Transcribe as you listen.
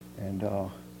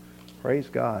And praise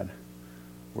God.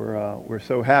 We're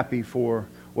so happy for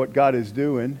what God is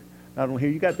doing. Not only here,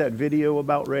 you got that video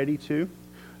about ready too.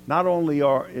 Not only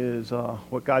is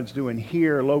what God's doing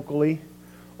here locally,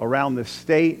 around the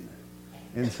state,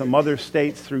 in some other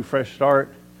states through Fresh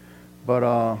Start,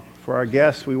 but for our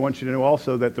guests, we want you to know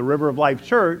also that the River of Life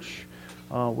Church,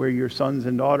 where your sons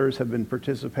and daughters have been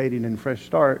participating in Fresh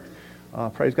Start,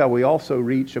 praise God, we also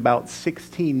reach about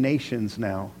 16 nations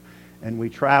now. And we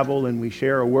travel and we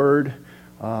share a word.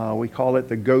 We call it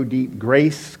the Go Deep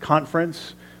Grace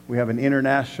Conference. We have an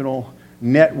international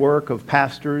network of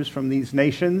pastors from these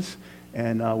nations,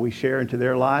 and we share into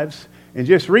their lives. And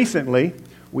just recently,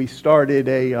 we started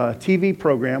a TV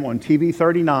program on TV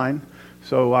 39.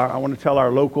 So I want to tell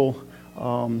our local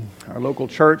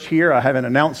church here, I haven't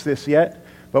announced this yet,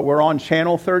 but we're on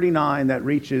Channel 39 that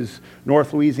reaches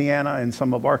North Louisiana and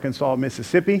some of Arkansas,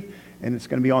 Mississippi, and it's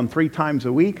going to be on 3 times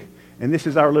a week. And this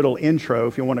is our little intro.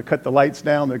 If you want to cut the lights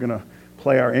down, they're going to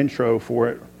play our intro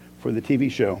for the TV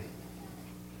show.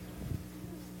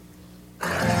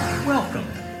 Welcome.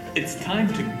 It's time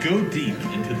to go deep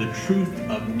into the truth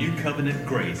of New Covenant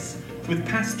Grace with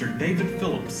Pastor David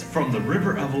Phillips from the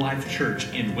River of Life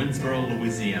Church in Winsboro,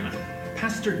 Louisiana.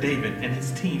 Pastor David and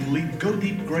his team lead Go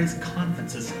Deep Grace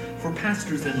conferences for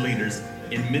pastors and leaders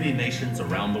in many nations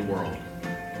around the world.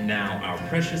 Now, our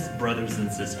precious brothers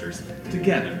and sisters,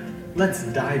 together, let's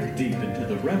dive deep into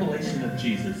the revelation of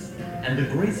Jesus and the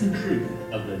grace and truth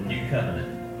of the New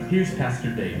Covenant. Here's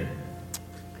Pastor David.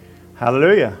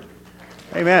 Hallelujah.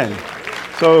 Amen.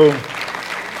 So,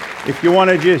 if you want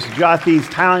to just jot these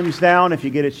times down, if you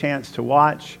get a chance to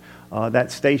watch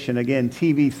that station, again,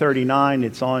 TV 39,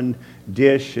 it's on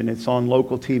Dish and it's on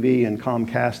local TV and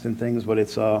Comcast and things, but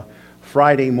it's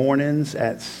Friday mornings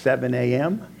at 7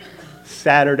 a.m.,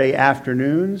 Saturday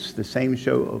afternoons, the same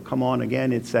show will come on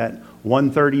again. It's at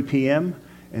 1:30 p.m.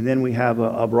 And then we have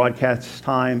a broadcast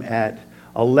time at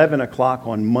 11 o'clock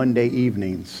on Monday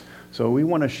evenings. So we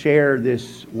want to share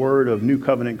this word of New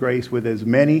Covenant Grace with as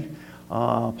many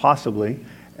possibly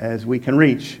as we can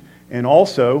reach. And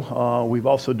also, we've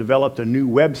also developed a new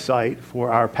website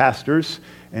for our pastors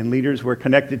and leaders we're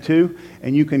connected to.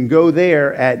 And you can go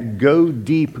there at Go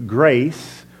Deep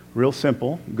Grace. Real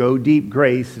simple,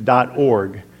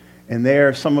 godeepgrace.org. And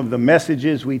there, some of the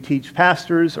messages we teach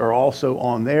pastors are also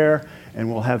on there,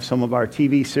 and we'll have some of our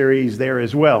TV series there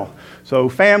as well. So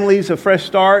families, a fresh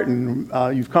start, and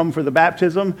you've come for the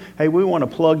baptism, hey, we want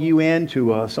to plug you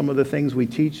into some of the things we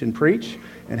teach and preach,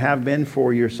 and have been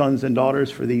for your sons and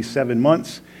daughters for these 7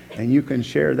 months, and you can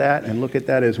share that and look at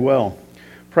that as well.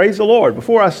 Praise the Lord.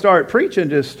 Before I start preaching,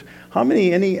 just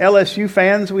any LSU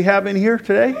fans we have in here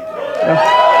today?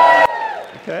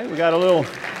 Okay, we got a little,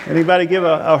 anybody give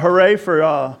a hooray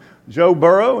for Joe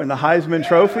Burrow and the Heisman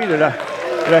Trophy? Did I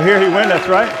hear he win? That's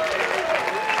right.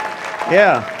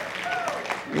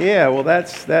 Yeah, well,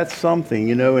 that's something,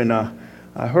 you know, and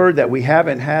I heard that we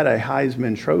haven't had a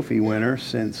Heisman Trophy winner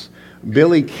since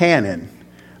Billy Cannon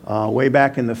way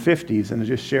back in the 50s, and to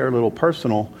just share a little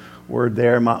personal word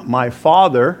there. My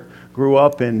father grew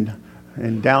up in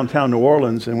downtown New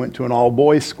Orleans and went to an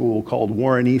all-boys school called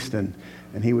Warren Easton.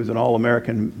 And he was an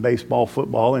All-American baseball,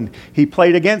 football, and he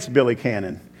played against Billy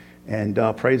Cannon. And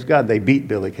praise God, they beat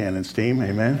Billy Cannon's team,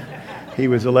 amen. He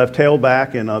was a left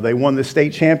tailback, and they won the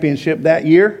state championship that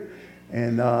year.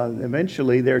 And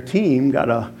eventually their team got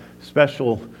a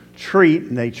special treat,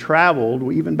 and they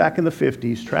traveled, even back in the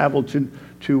 50s, traveled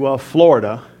to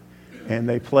Florida, and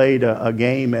they played a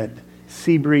game at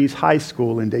Seabreeze High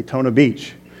School in Daytona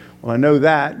Beach. Well, I know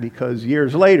that because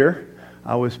years later,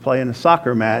 I was playing a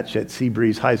soccer match at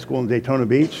Seabreeze High School in Daytona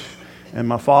Beach, and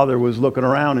my father was looking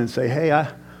around and say, hey,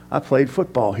 I played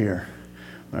football here.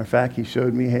 Matter of fact, he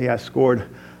showed me, hey, I scored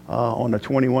on a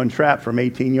 21 trap from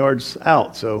 18 yards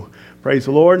out. So praise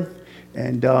the Lord.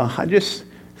 And I just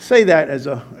say that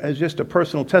as just a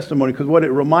personal testimony, because what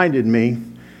it reminded me,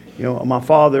 you know, my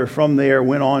father from there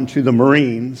went on to the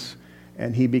Marines,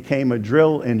 and he became a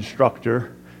drill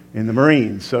instructor in the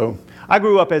Marines. So I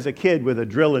grew up as a kid with a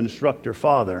drill instructor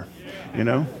father, you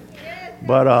know,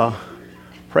 but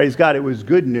praise God, it was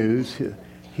good news.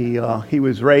 He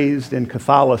was raised in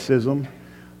Catholicism,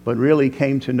 but really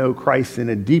came to know Christ in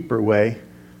a deeper way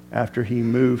after he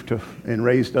moved and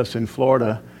raised us in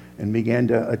Florida and began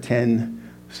to attend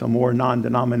some more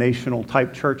non-denominational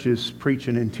type churches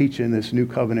preaching and teaching this New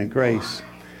Covenant Grace.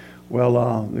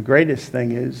 Well, the greatest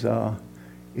thing is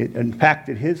it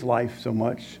impacted his life so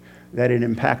much that it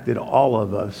impacted all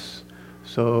of us.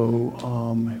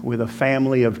 So with a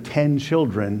family of 10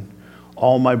 children,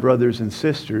 all my brothers and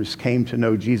sisters came to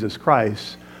know Jesus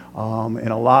Christ, and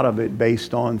a lot of it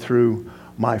based on through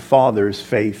my father's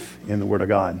faith in the Word of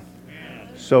God.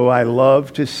 So I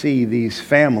love to see these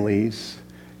families,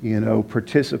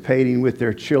 participating with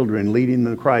their children, leading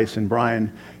them to Christ. And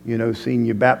Brian, seeing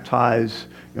you baptize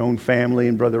your own family,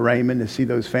 and Brother Raymond, to see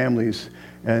those families,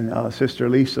 and Sister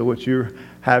Lisa, what you're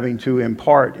having to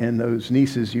impart in those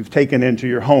nieces you've taken into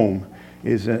your home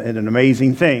is an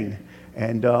amazing thing.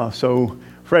 And so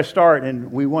fresh start,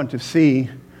 and we want to see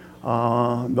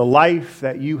the life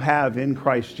that you have in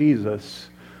Christ Jesus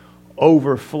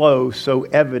overflow so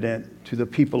evident to the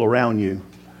people around you,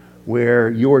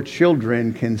 where your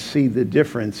children can see the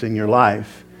difference in your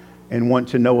life and want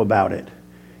to know about it.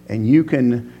 And you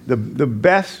can, the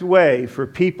best way for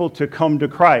people to come to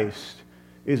Christ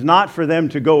is not for them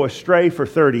to go astray for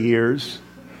 30 years,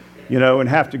 and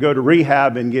have to go to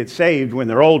rehab and get saved when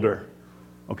they're older.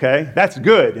 Okay? That's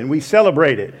good, and we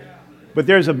celebrate it. But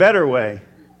there's a better way.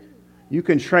 You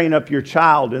can train up your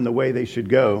child in the way they should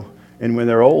go, and when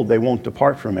they're old, they won't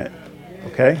depart from it.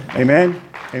 Okay? Amen?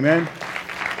 Amen?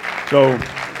 So,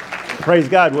 praise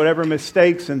God. Whatever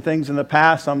mistakes and things in the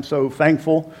past, I'm so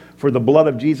thankful for the blood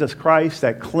of Jesus Christ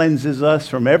that cleanses us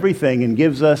from everything and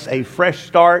gives us a fresh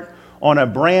start on a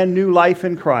brand new life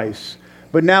in Christ.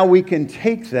 But now we can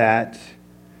take that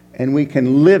and we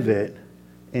can live it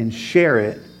and share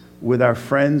it with our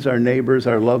friends, our neighbors,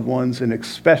 our loved ones, and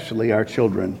especially our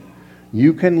children.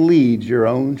 You can lead your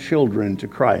own children to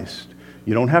Christ.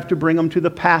 You don't have to bring them to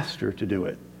the pastor to do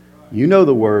it. You know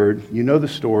the word, you know the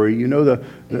story, you know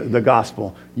the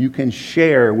gospel. You can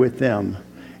share with them.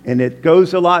 And it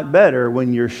goes a lot better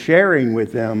when you're sharing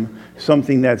with them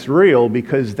something that's real,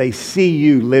 because they see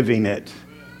you living it.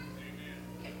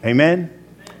 Amen?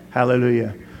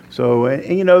 Hallelujah.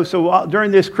 So,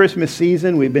 during this Christmas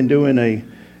season, we've been doing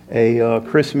a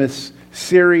Christmas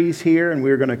series here, and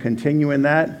we're going to continue in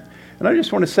that. And I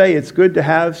just want to say it's good to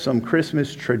have some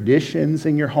Christmas traditions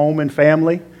in your home and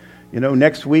family.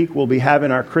 Next week we'll be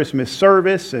having our Christmas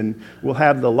service, and we'll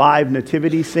have the live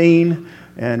nativity scene,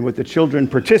 and with the children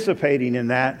participating in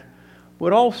that.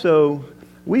 But also,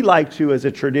 we like to, as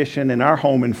a tradition in our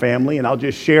home and family, and I'll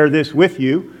just share this with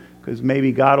you, because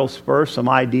maybe God will spur some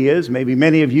ideas. Maybe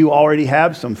many of you already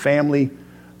have some family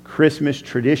Christmas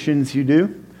traditions you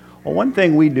do. Well, one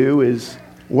thing we do is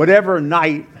whatever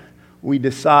night we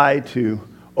decide to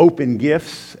open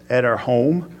gifts at our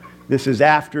home. This is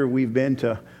after we've been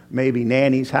to maybe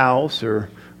Nanny's house or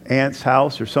Aunt's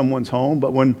house or someone's home.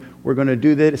 But when we're going to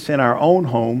do this in our own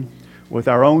home with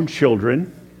our own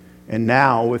children, and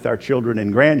now with our children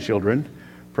and grandchildren,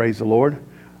 praise the Lord,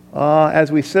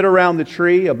 as we sit around the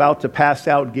tree about to pass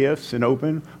out gifts and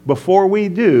open, before we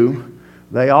do,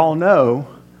 they all know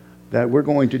that we're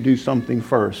going to do something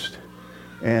first.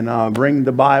 And bring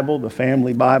the Bible, the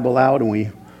family Bible out, and we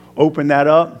open that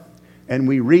up and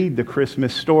we read the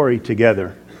Christmas story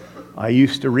together. I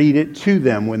used to read it to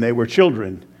them when they were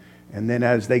children. And then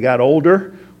as they got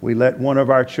older, we let one of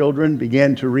our children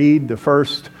begin to read the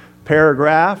first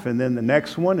paragraph, and then the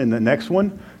next one, and the next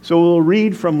one. So we'll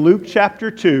read from Luke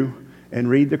chapter 2 and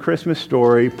read the Christmas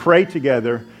story, pray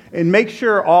together, and make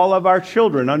sure all of our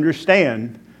children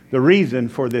understand the reason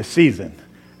for this season.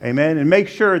 Amen? And make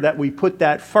sure that we put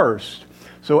that first.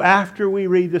 So after we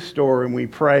read the story and we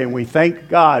pray and we thank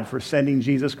God for sending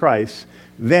Jesus Christ,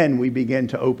 then we begin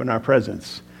to open our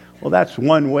presents. Well, that's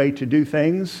one way to do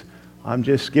things. I'm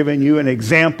just giving you an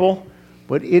example.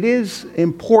 But it is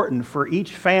important for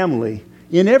each family,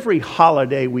 in every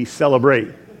holiday we celebrate,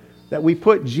 that we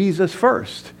put Jesus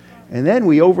first. And then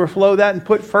we overflow that and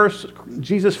put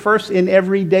Jesus first in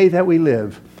every day that we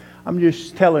live. I'm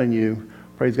just telling you,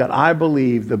 praise God, I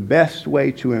believe the best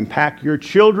way to impact your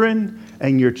children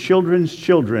and your children's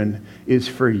children is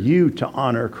for you to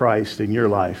honor Christ in your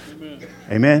life. Amen?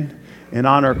 Amen? And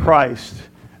honor Christ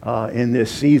in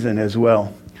this season as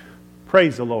well.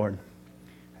 Praise the Lord.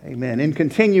 Amen. In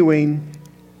continuing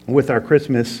with our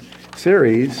Christmas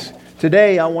series,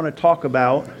 today I want to talk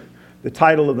about, the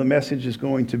title of the message is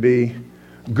going to be,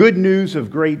 Good News of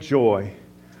Great Joy.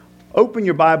 Open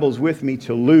your Bibles with me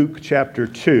to Luke chapter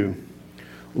 2.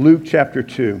 Luke chapter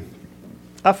 2.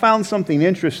 I found something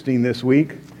interesting this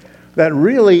week that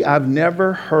really I've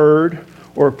never heard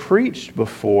or preached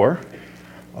before.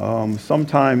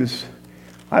 Sometimes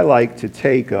I like to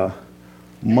take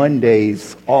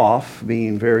Mondays off,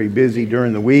 being very busy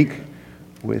during the week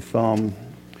with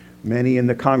many in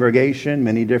the congregation,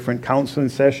 many different counseling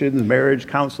sessions, marriage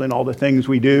counseling, all the things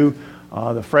we do.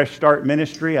 The Fresh Start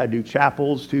Ministry, I do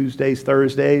chapels Tuesdays,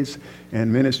 Thursdays,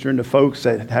 and ministering to folks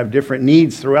that have different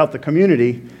needs throughout the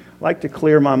community. I like to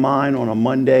clear my mind on a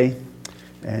Monday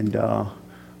and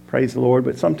praise the Lord.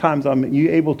 But sometimes I'm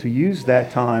able to use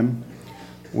that time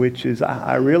which is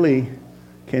I really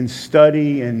can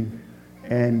study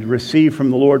and receive from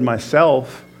the Lord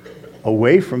myself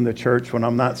away from the church when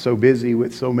I'm not so busy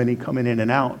with so many coming in and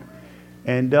out.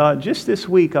 And just this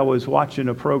week I was watching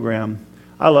a program.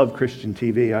 I love Christian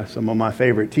TV. Some of my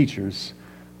favorite teachers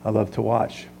I love to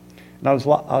watch. And I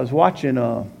was watching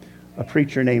a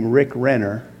preacher named Rick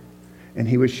Renner, and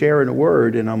he was sharing a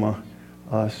word, and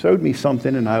showed me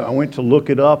something, and I went to look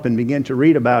it up and begin to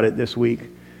read about it this week.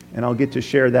 And I'll get to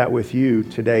share that with you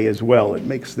today as well. It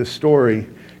makes the story,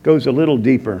 goes a little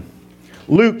deeper.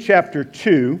 Luke chapter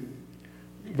 2,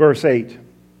 verse 8.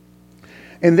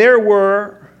 And there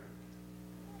were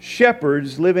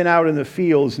shepherds living out in the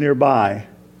fields nearby,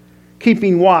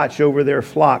 keeping watch over their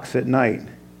flocks at night.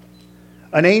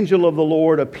 An angel of the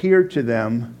Lord appeared to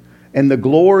them, and the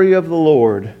glory of the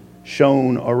Lord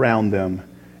shone around them,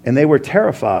 and they were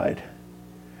terrified.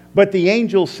 But the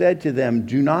angel said to them,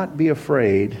 "Do not be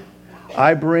afraid.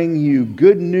 I bring you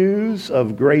good news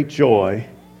of great joy."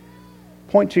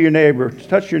 Point to your neighbor,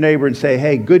 touch your neighbor and say,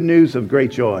 "Hey, good news of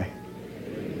great joy."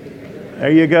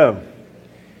 There you go.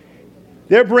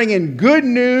 They're bringing good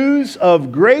news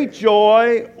of great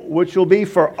joy, which will be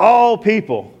for all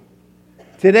people.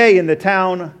 Today in the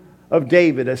town of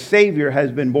David, a Savior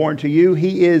has been born to you.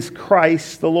 He is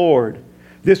Christ the Lord.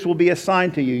 This will be a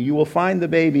sign to you. You will find the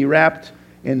baby wrapped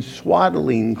in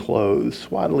swaddling cloths,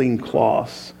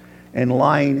 and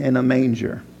lying in a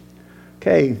manger.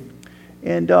 Okay,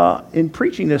 and in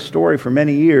preaching this story for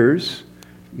many years,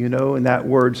 you know, in that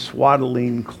word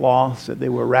swaddling cloths that they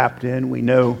were wrapped in, we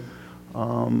know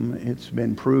it's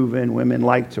been proven women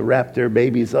like to wrap their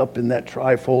babies up in that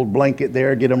trifold blanket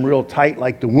there, get them real tight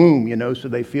like the womb, you know, so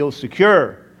they feel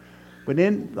secure. But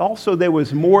then also there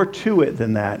was more to it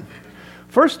than that.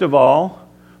 First of all,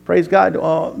 praise God,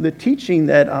 the teaching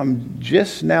that I'm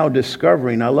just now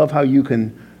discovering, I love how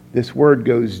this word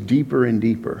goes deeper and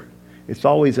deeper. It's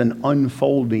always an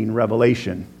unfolding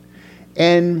revelation.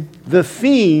 And the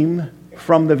theme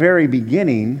from the very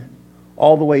beginning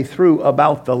all the way through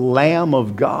about the Lamb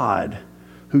of God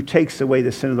who takes away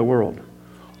the sin of the world.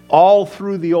 All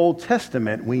through the Old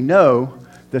Testament, we know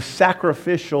the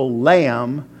sacrificial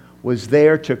lamb was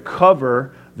there to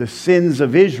cover the sins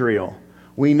of Israel.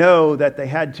 We know that they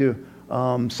had to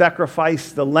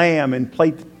sacrifice the lamb and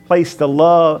place the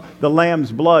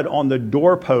lamb's blood on the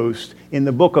doorpost in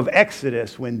the book of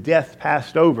Exodus when death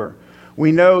passed over.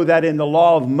 We know that in the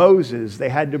law of Moses, they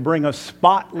had to bring a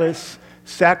spotless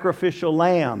sacrificial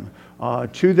lamb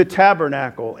to the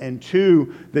tabernacle and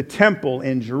to the temple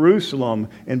in Jerusalem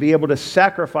and be able to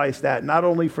sacrifice that not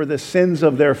only for the sins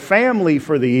of their family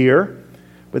for the year,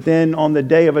 but then on the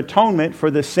Day of Atonement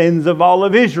for the sins of all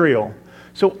of Israel.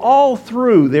 So all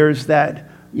through there's that,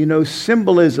 you know,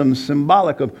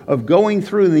 symbolic of going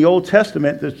through in the Old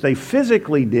Testament that they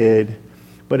physically did.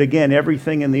 But again,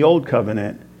 everything in the Old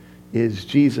Covenant is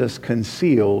Jesus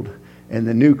concealed, and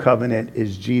the New Covenant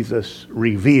is Jesus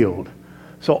revealed.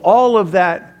 So all of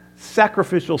that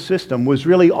sacrificial system was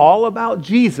really all about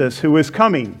Jesus who is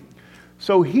coming.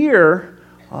 So here,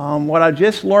 what I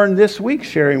just learned this week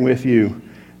sharing with you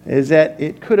is that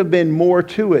it could have been more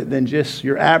to it than just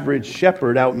your average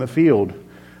shepherd out in the field.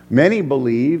 Many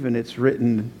believe, and it's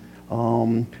written,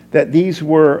 that these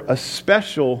were a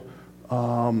special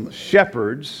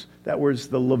shepherds, that was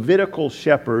the Levitical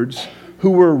shepherds,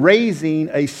 who were raising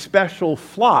a special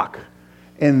flock.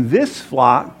 And this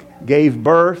flock gave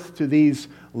birth to these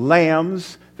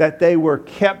lambs that they were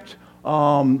kept,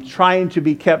 trying to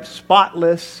be kept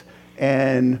spotless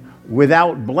and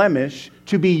without blemish,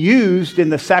 to be used in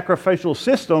the sacrificial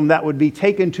system that would be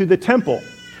taken to the temple.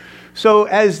 So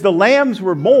as the lambs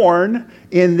were born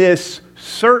in this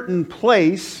certain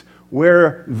place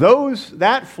where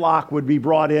that flock would be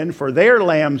brought in for their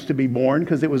lambs to be born,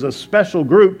 because it was a special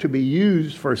group to be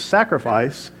used for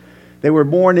sacrifice, they were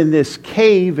born in this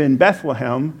cave in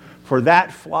Bethlehem for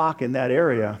that flock in that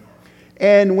area.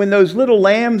 And when those little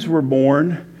lambs were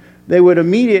born, they would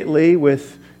immediately,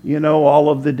 with all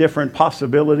of the different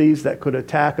possibilities that could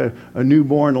attack a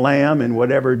newborn lamb and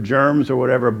whatever germs or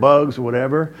whatever bugs or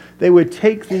whatever, they would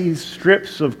take these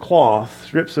strips of cloth,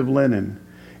 strips of linen,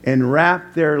 and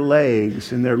wrap their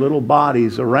legs and their little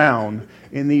bodies around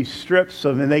in these strips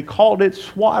and they called it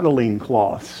swaddling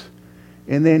cloths.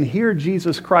 And then here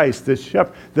Jesus Christ,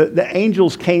 the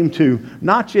angels came to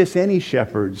not just any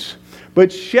shepherds,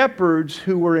 but shepherds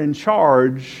who were in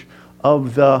charge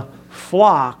of the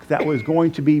flock that was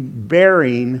going to be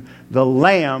bearing the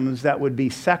lambs that would be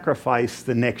sacrificed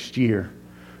the next year.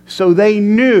 So they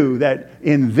knew that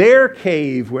in their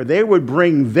cave where they would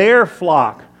bring their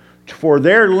flock for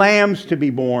their lambs to be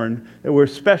born that were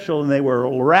special, and they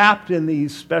were wrapped in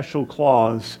these special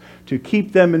cloths to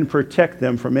keep them and protect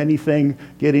them from anything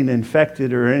getting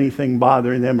infected or anything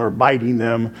bothering them or biting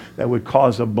them that would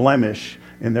cause a blemish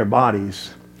in their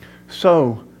bodies.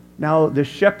 So now the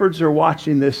shepherds are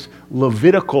watching this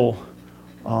Levitical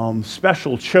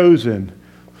special chosen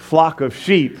flock of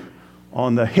sheep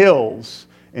on the hills,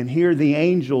 and here the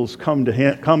angels come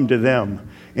to them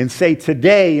and say,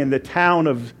 today in the town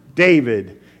of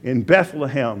David, in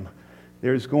Bethlehem,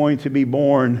 there's going to be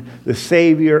born the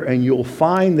Savior, and you'll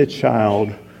find the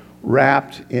child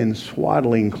wrapped in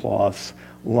swaddling cloths,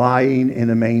 lying in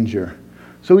a manger.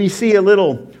 So we see a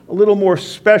little more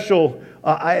special.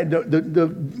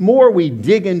 The more we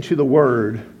dig into the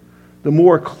Word, the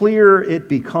more clear it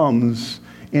becomes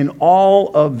in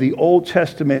all of the Old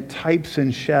Testament types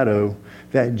and shadow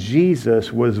that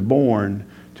Jesus was born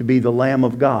to be the Lamb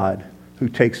of God who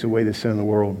takes away the sin of the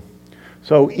world.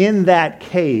 So in that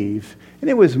cave, and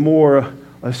it was more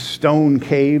a stone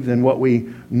cave than what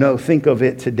we think of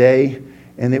it today,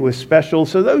 and it was special.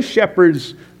 So those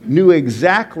shepherds knew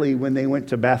exactly when they went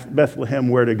to Bethlehem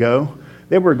where to go.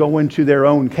 They were going to their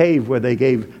own cave where they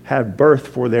had birth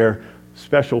for their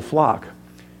special flock.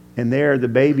 And there the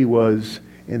baby was,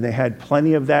 and they had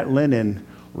plenty of that linen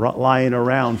lying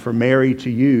around for Mary to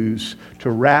use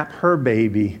to wrap her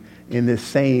baby in this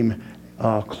same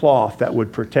cloth that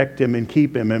would protect him and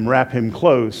keep him and wrap him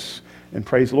close. And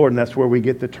praise the Lord. And that's where we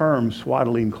get the term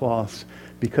swaddling cloths,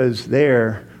 because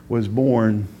there was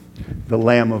born the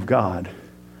Lamb of God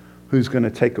who's going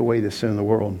to take away the sin of the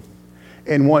world.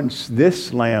 And once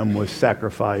this lamb was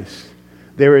sacrificed,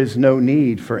 there is no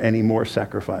need for any more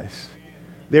sacrifice.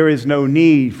 There is no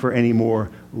need for any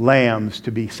more lambs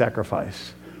to be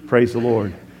sacrificed. Praise the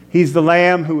Lord. He's the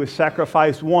lamb who was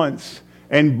sacrificed once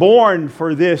and born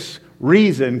for this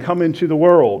reason, come into the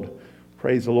world.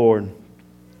 Praise the Lord.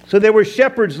 So there were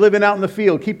shepherds living out in the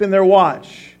field, keeping their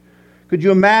watch. Could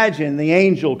you imagine the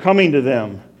angel coming to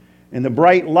them? In the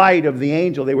bright light of the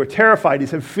angel, they were terrified. He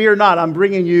said, fear not, I'm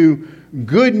bringing you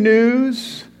good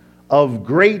news of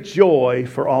great joy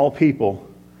for all people.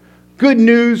 Good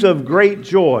news of great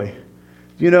joy.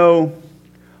 You know,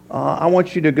 I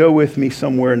want you to go with me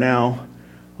somewhere now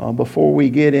before we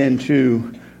get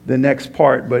into the next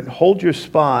part, but hold your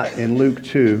spot in Luke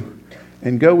 2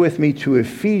 and go with me to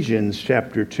Ephesians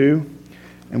chapter 2,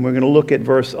 and we're going to look at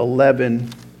verse 11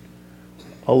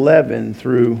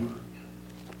 through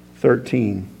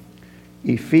 13.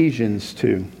 Ephesians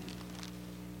 2.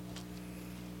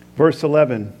 Verse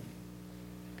 11.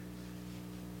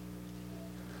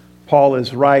 Paul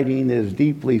is writing his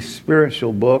deeply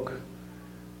spiritual book,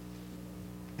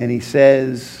 and he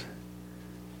says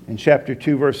in chapter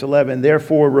 2, verse 11,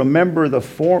 therefore remember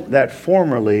that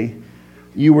formerly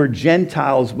you were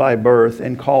Gentiles by birth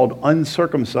and called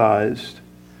uncircumcised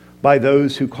by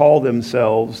those who call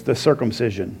themselves the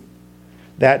circumcision,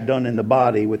 that done in the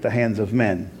body with the hands of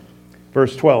men.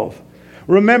 Verse 12,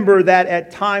 remember that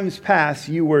at times past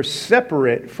you were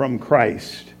separate from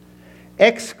Christ,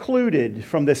 excluded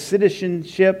from the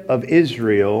citizenship of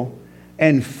Israel,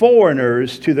 and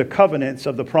foreigners to the covenants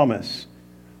of the promise,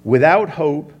 without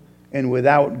hope and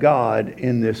without God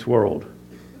in this world.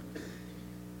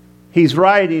 He's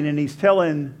writing and he's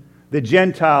telling the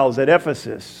Gentiles at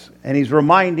Ephesus, and he's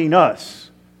reminding us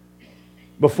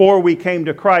before we came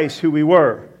to Christ who we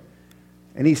were.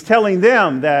 And he's telling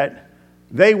them that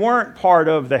they weren't part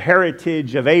of the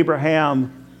heritage of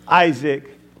Abraham,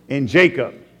 Isaac, and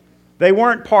Jacob. They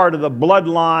weren't part of the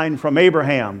bloodline from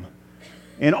Abraham.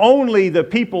 And only the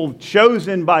people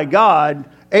chosen by God,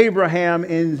 Abraham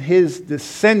and his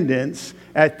descendants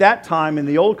at that time in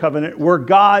the Old Covenant, were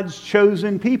God's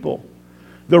chosen people.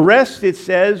 The rest, it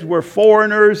says, were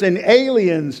foreigners and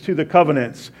aliens to the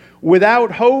covenants,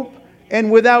 without hope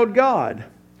and without God.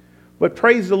 But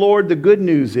praise the Lord, the good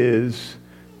news is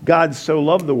God so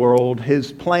loved the world,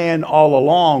 his plan all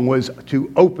along was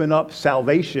to open up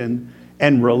salvation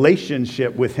and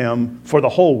relationship with him for the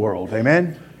whole world.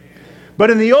 Amen? But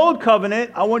in the Old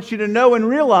Covenant, I want you to know and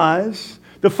realize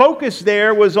the focus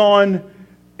there was on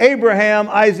Abraham,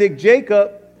 Isaac,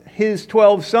 Jacob, his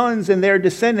 12 sons and their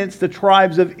descendants, the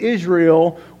tribes of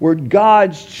Israel, were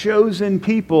God's chosen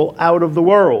people out of the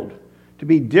world. To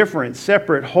be different,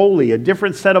 separate, holy, a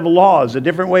different set of laws, a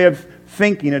different way of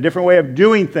thinking, a different way of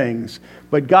doing things.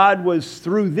 But God was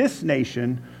through this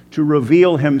nation to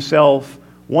reveal himself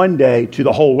one day to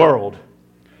the whole world.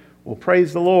 Well,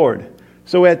 praise the Lord.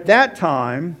 So at that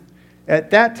time,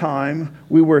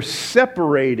 we were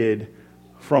separated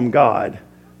from God.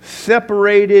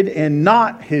 Separated and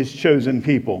not his chosen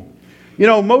people. You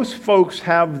know, most folks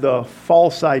have the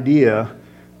false idea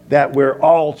that we're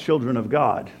all children of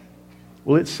God.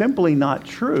 Well, it's simply not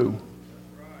true.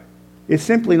 It's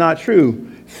simply not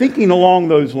true. Thinking along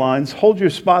those lines, hold your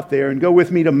spot there and go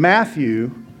with me to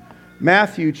Matthew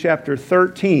chapter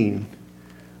 13.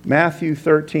 Matthew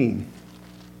 13.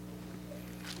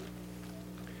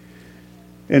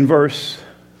 In verse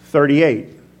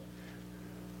 38.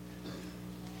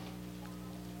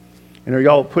 And are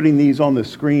y'all putting these on the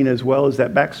screen as well? Is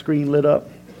that back screen lit up?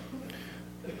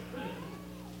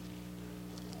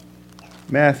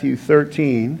 Matthew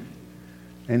 13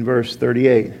 and verse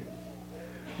 38.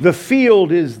 The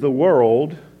field is the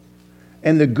world,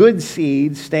 and the good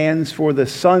seed stands for the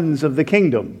sons of the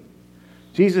kingdom.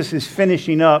 Jesus is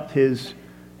finishing up his,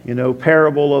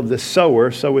 parable of the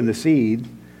sower sowing the seed.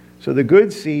 So the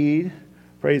good seed,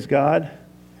 praise God.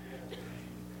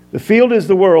 The field is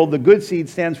the world, the good seed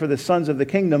stands for the sons of the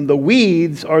kingdom. The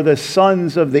weeds are the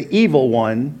sons of the evil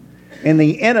one, and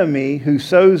the enemy who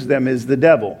sows them is the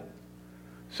devil.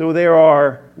 So there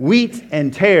are wheat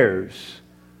and tares.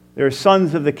 There are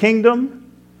sons of the kingdom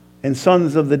and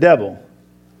sons of the devil.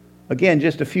 Again,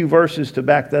 just a few verses to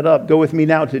back that up. Go with me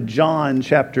now to John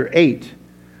chapter 8.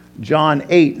 John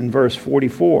 8 and verse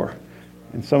 44.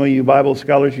 And some of you Bible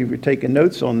scholars, if you're taking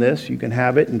notes on this, you can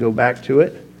have it and go back to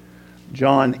it.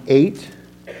 John 8.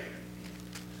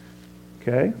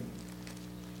 Okay.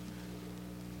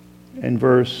 And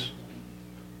verse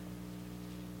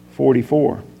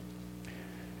 44.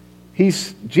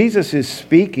 Jesus is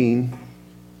speaking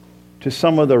to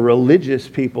some of the religious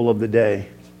people of the day.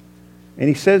 And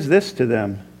he says this to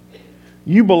them: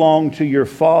 you belong to your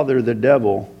father, the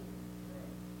devil,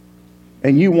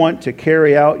 and you want to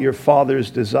carry out your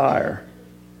father's desire.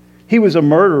 He was a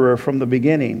murderer from the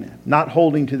beginning, not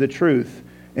holding to the truth,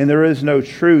 and there is no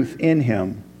truth in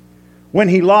him. When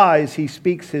he lies, he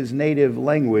speaks his native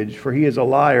language, for he is a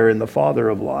liar and the father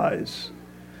of lies.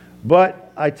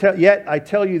 But yet I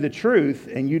tell you the truth,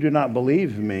 and you do not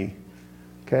believe me.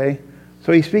 Okay?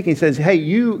 So he's speaking, he says, hey,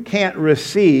 you can't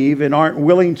receive and aren't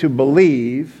willing to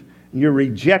believe. You're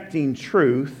rejecting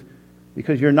truth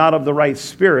because you're not of the right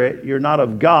spirit. You're not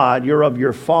of God. You're of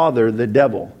your father, the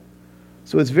devil.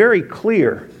 So it's very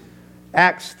clear.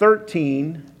 Acts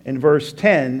 13 and verse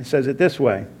 10 says it this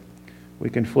way. We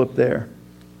can flip there.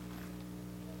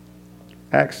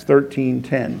 Acts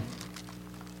 13:10.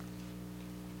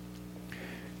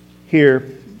 Here,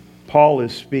 Paul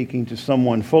is speaking to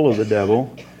someone full of the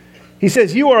devil. He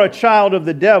says, you are a child of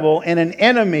the devil and an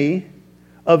enemy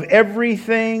of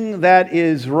everything that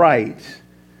is right.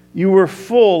 You were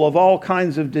full of all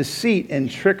kinds of deceit and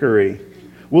trickery.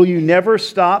 Will you never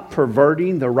stop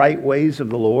perverting the right ways of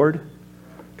the Lord?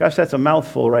 Gosh, that's a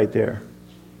mouthful right there.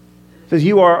 It says,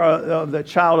 you are the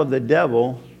child of the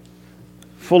devil,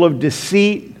 full of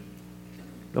deceit.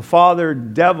 The father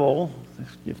devil,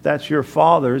 if that's your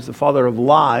father, is the father of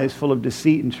lies, full of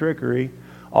deceit and trickery,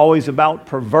 always about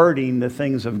perverting the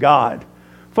things of God.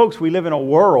 Folks, we live in a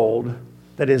world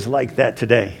that is like that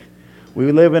today.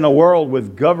 We live in a world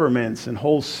with governments and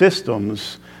whole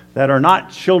systems that are not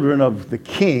children of the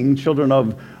king, children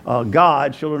of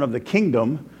God, children of the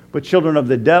kingdom, but children of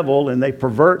the devil, and they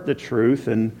pervert the truth,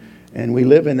 and we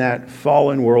live in that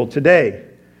fallen world today.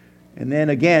 And then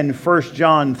again, 1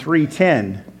 John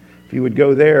 3:10, if you would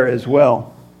go there as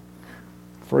well.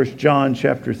 1 John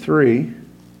chapter 3,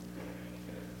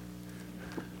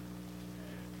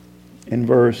 in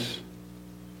verse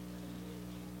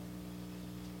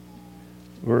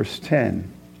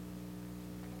 10.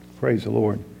 Praise the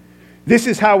Lord. This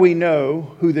is how we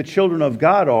know who the children of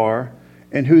God are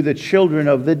and who the children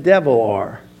of the devil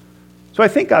are. So I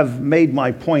think I've made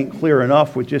my point clear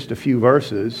enough with just a few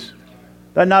verses,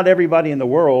 that not everybody in the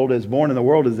world is born in the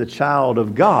world as a child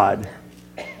of God.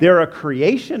 They're a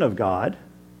creation of God,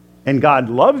 and God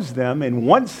loves them and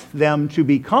wants them to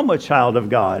become a child of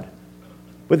God.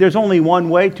 But there's only one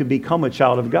way to become a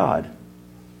child of God.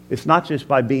 It's not just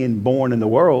by being born in the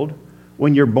world.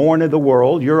 When you're born in the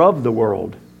world, you're of the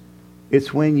world.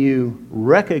 It's when you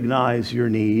recognize your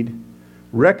need,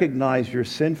 recognize your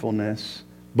sinfulness,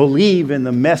 believe in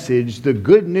the message, the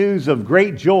good news of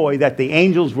great joy that the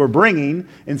angels were bringing,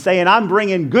 and saying, I'm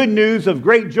bringing good news of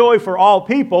great joy for all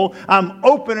people. I'm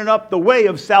opening up the way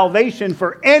of salvation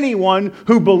for anyone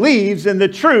who believes in the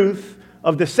truth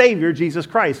of the Savior, Jesus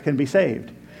Christ, can be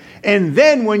saved. And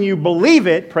then when you believe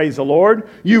it, praise the Lord,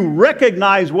 you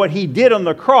recognize what he did on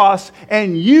the cross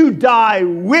and you die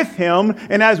with him.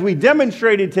 And as we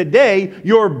demonstrated today,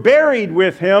 you're buried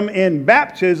with him in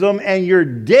baptism and you're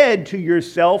dead to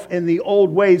yourself in the old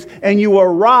ways and you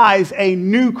arise a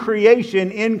new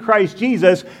creation in Christ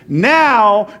Jesus.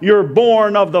 Now you're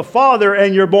born of the Father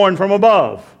and you're born from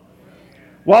above.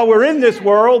 While we're in this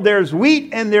world, there's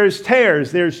wheat and there's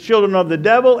tares. There's children of the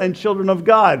devil and children of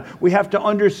God. We have to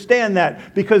understand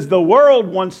that because the world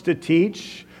wants to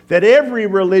teach that every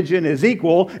religion is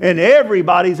equal and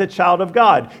everybody's a child of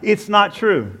God. It's not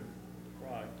true.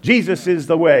 Jesus is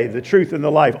the way, the truth, and the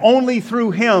life. Only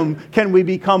through him can we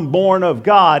become born of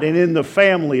God and in the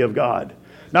family of God.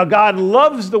 Now, God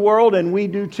loves the world, and we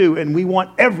do too, and we want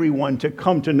everyone to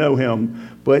come to know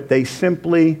him, but they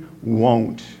simply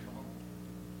won't.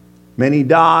 Many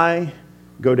die,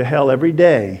 go to hell every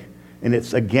day, and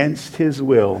it's against his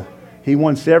will. He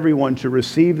wants everyone to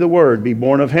receive the word, be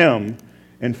born of him,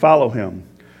 and follow him.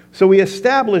 So we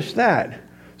established that.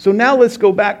 So now let's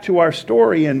go back to our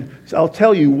story, and I'll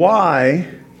tell you why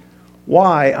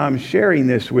I'm sharing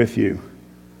this with you.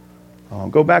 I'll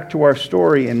go back to our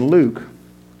story in Luke.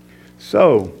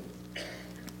 So,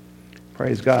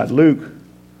 praise God, Luke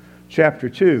chapter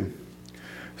 2.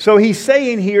 So he's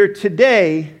saying here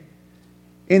today,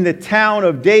 in the town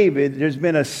of David, there's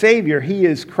been a Savior. He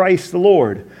is Christ the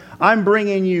Lord. I'm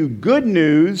bringing you good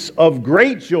news of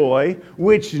great joy,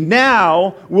 which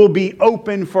now will be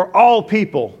open for all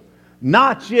people.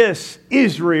 Not just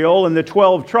Israel and the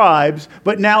 12 tribes,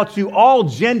 but now to all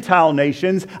Gentile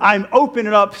nations. I'm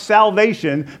opening up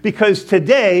salvation because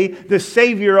today the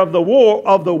Savior of the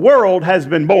world has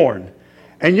been born.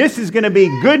 And this is going to be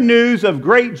good news of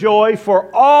great joy for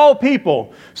all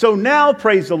people. So now,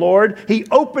 praise the Lord, he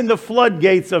opened the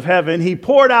floodgates of heaven. He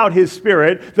poured out his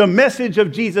Spirit. The message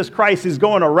of Jesus Christ is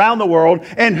going around the world.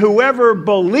 And whoever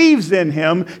believes in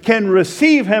him can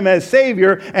receive him as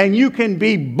Savior. And you can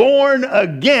be born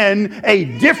again, a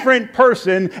different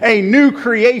person, a new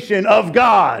creation of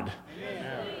God.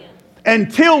 Amen.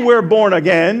 Until we're born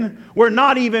again, we're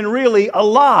not even really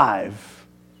alive.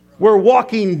 We're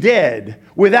walking dead.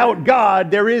 Without God,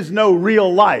 there is no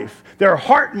real life. Their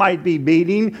heart might be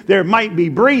beating, they might be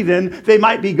breathing, they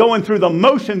might be going through the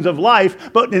motions of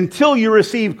life, but until you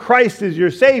receive Christ as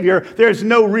your Savior, there's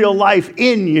no real life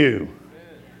in you.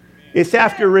 It's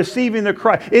after receiving the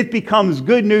Christ, it becomes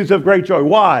good news of great joy.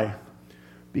 Why?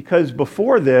 Because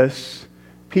before this,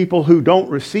 people who don't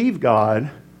receive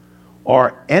God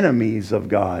are enemies of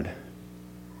God.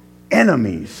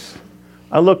 Enemies.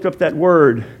 I looked up that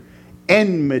word,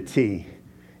 enmity.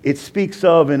 It speaks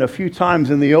of in a few times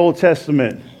in the Old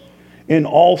Testament and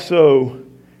also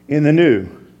in the New.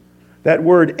 That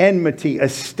word enmity, a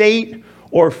state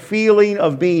or feeling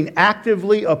of being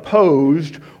actively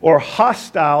opposed or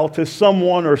hostile to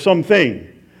someone or something.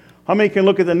 How many can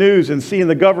look at the news and see in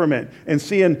the government and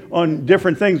seeing on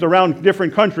different things around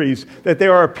different countries that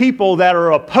there are people that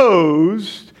are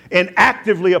opposed and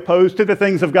actively opposed to the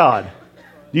things of God?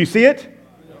 Do you see it?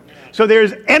 So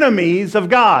there's enemies of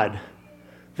God.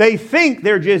 They think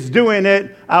they're just doing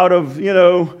it out of,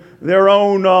 their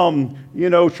own,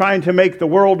 trying to make the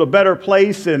world a better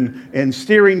place and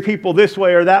steering people this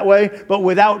way or that way. But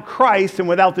without Christ and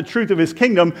without the truth of his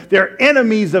kingdom, they're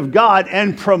enemies of God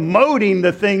and promoting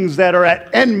the things that are at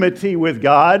enmity with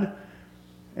God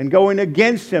and going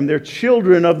against him. They're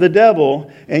children of the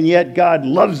devil, and yet God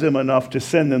loves them enough to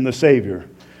send them the Savior.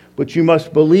 But you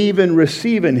must believe and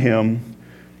receive in him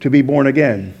to be born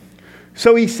again.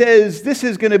 So he says this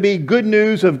is going to be good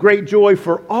news of great joy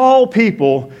for all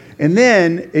people. And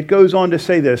then it goes on to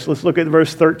say this. Let's look at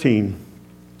verse 13.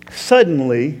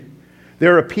 Suddenly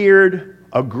there appeared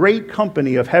a great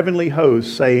company of heavenly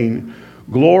hosts saying,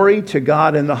 "Glory to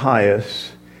God in the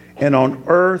highest, and on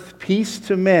earth peace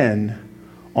to men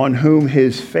on whom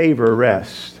his favor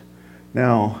rests."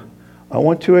 Now, I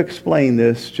want to explain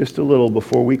this just a little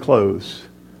before we close.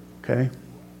 Okay?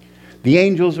 The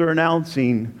angels are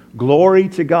announcing glory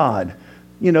to God.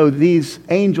 These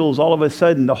angels, all of a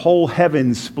sudden, the whole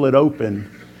heavens split open.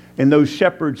 And those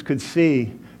shepherds could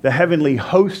see the heavenly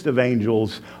host of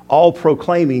angels all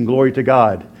proclaiming glory to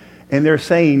God. And they're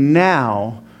saying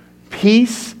now,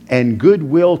 peace and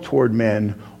goodwill toward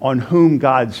men on whom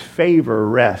God's favor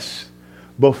rests.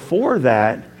 Before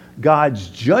that, God's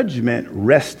judgment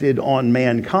rested on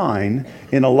mankind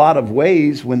in a lot of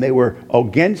ways when they were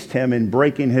against him and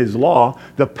breaking his law.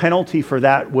 The penalty for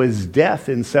that was death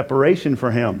and separation for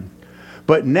him.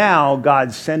 But now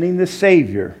God's sending the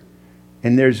Savior,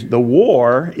 and the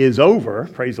war is over,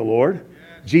 praise the Lord.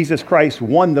 Jesus Christ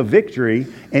won the victory,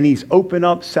 and he's opened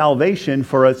up salvation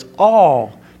for us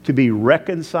all to be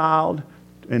reconciled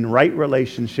in right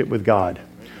relationship with God.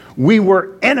 We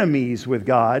were enemies with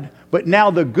God, but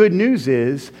now the good news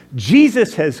is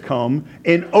Jesus has come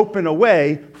and opened a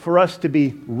way for us to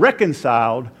be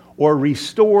reconciled or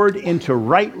restored into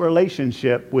right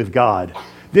relationship with God.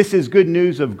 This is good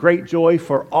news of great joy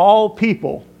for all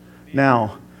people.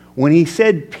 Now, when he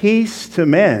said peace to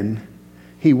men,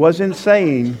 he wasn't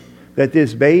saying that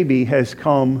this baby has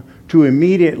come to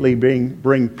immediately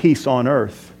bring peace on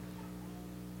earth.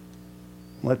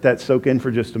 Let that soak in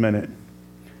for just a minute.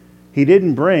 He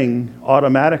didn't bring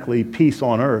automatically peace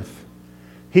on earth.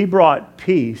 He brought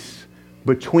peace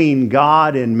between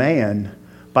God and man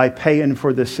by paying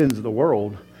for the sins of the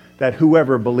world, that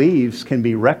whoever believes can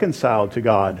be reconciled to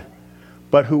God.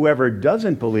 But whoever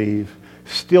doesn't believe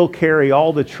still carry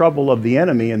all the trouble of the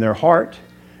enemy in their heart,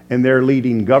 and they're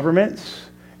leading governments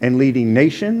and leading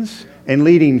nations and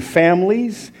leading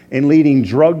families and leading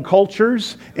drug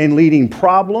cultures and leading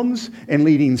problems and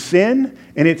leading sin,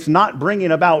 and it's not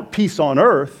bringing about peace on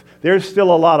earth. There's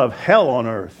still a lot of hell on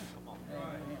earth.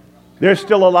 There's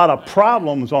still a lot of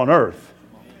problems on earth.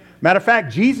 Matter of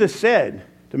fact, Jesus said,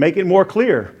 to make it more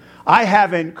clear, I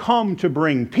haven't come to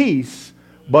bring peace,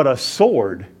 but a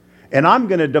sword. And I'm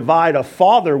going to divide a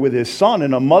father with his son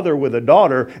and a mother with a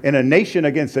daughter and a nation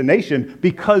against a nation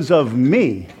because of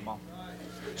me.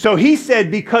 So he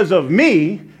said, because of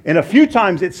me, and a few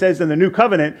times it says in the New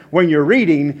Covenant when you're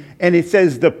reading, and it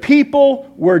says the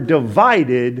people were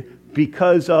divided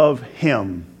because of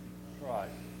him.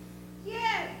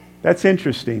 That's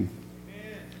interesting.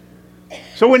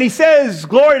 So when he says,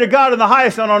 glory to God in the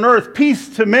highest and on earth, peace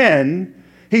to men,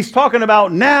 he's talking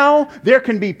about now there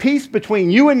can be peace between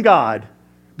you and God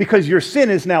because your sin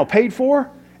is now paid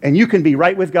for and you can be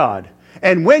right with God.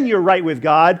 And when you're right with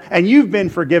God and you've been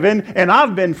forgiven and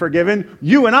I've been forgiven,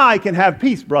 you and I can have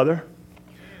peace, brother.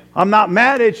 I'm not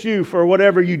mad at you for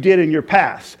whatever you did in your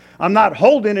past. I'm not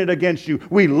holding it against you.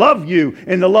 We love you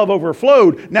and the love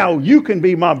overflowed. Now you can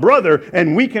be my brother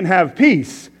and we can have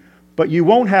peace. But you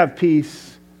won't have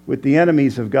peace with the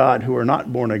enemies of God who are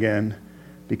not born again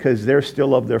because they're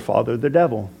still of their father, the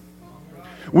devil.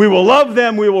 We will love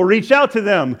them, we will reach out to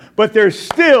them, but there's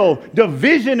still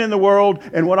division in the world.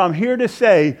 And what I'm here to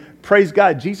say, praise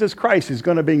God, Jesus Christ is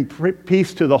going to bring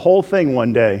peace to the whole thing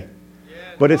one day.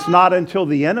 But it's not until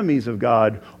the enemies of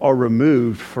God are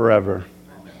removed forever.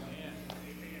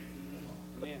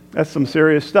 That's some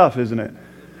serious stuff, isn't it?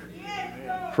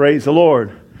 Praise the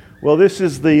Lord. Well, this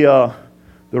is the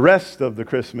rest of the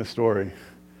Christmas story.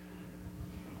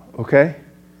 Okay?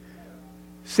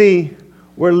 See,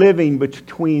 we're living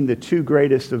between the two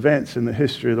greatest events in the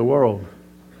history of the world.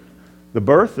 The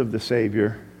birth of the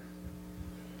Savior,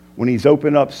 when he's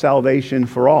opened up salvation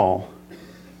for all.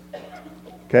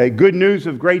 Okay? Good news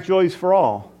of great joys for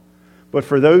all. But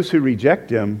for those who reject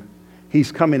him,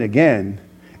 he's coming again.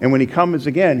 And when he comes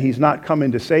again, he's not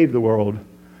coming to save the world,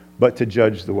 but to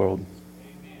judge the world.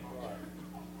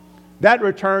 That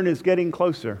return is getting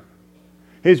closer.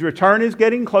 His return is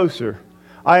getting closer.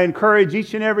 I encourage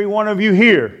each and every one of you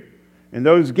here and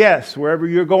those guests, wherever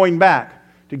you're going back,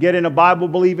 to get in a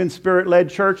Bible-believing, Spirit-led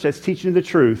church that's teaching the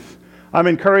truth. I'm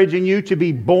encouraging you to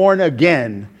be born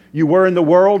again. You were in the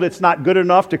world. It's not good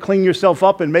enough to clean yourself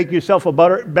up and make yourself a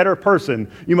better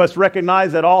person. You must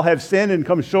recognize that all have sinned and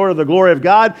come short of the glory of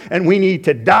God, and we need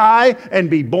to die and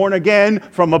be born again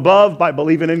from above by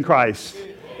believing in Christ.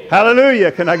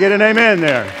 Hallelujah. Can I get an amen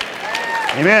there?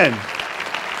 Amen.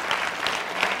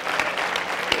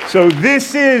 So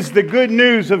this is the good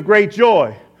news of great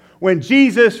joy. When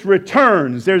Jesus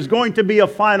returns, there's going to be a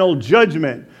final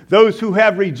judgment. Those who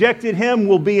have rejected him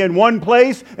will be in one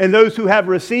place, and those who have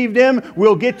received him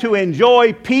will get to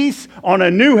enjoy peace on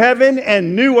a new heaven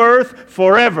and new earth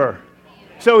forever.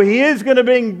 So he is going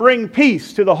to bring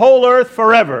peace to the whole earth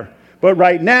forever. But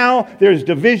right now, there's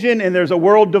division and there's a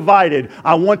world divided.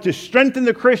 I want to strengthen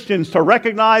the Christians to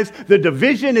recognize the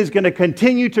division is going to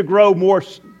continue to grow more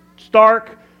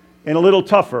stark and a little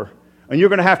tougher. And you're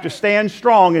going to have to stand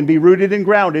strong and be rooted and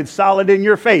grounded, solid in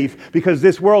your faith, because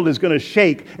this world is going to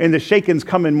shake, and the shaking's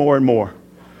coming more and more.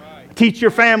 Right. Teach your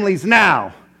families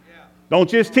now. Yeah. Don't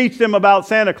just teach them about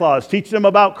Santa Claus. Teach them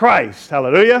about Christ.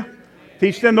 Hallelujah.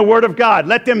 Teach them the Word of God.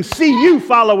 Let them see you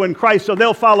following Christ so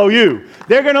they'll follow you.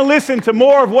 They're going to listen to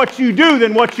more of what you do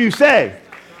than what you say.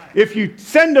 If you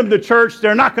send them to church,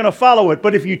 they're not going to follow it.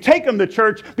 But if you take them to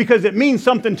church because it means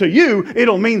something to you,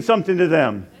 it'll mean something to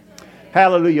them.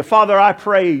 Hallelujah. Father, I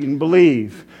pray and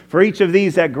believe for each of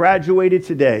these that graduated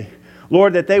today,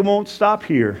 Lord, that they won't stop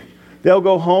here, They'll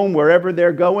go home wherever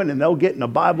they're going and they'll get in a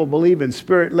Bible-believing,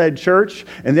 Spirit-led church,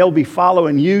 and they'll be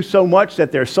following you so much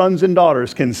that their sons and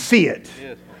daughters can see it,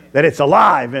 that it's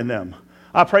alive in them.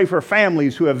 I pray for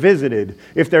families who have visited,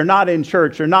 if they're not in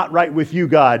church or not right with you,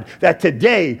 God, that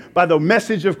today, by the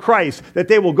message of Christ, that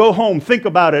they will go home, think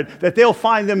about it, that they'll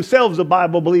find themselves a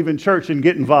Bible-believing church and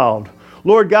get involved.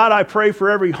 Lord God, I pray for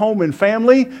every home and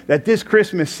family that this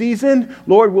Christmas season,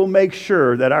 Lord, will make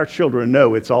sure that our children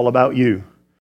know it's all about you.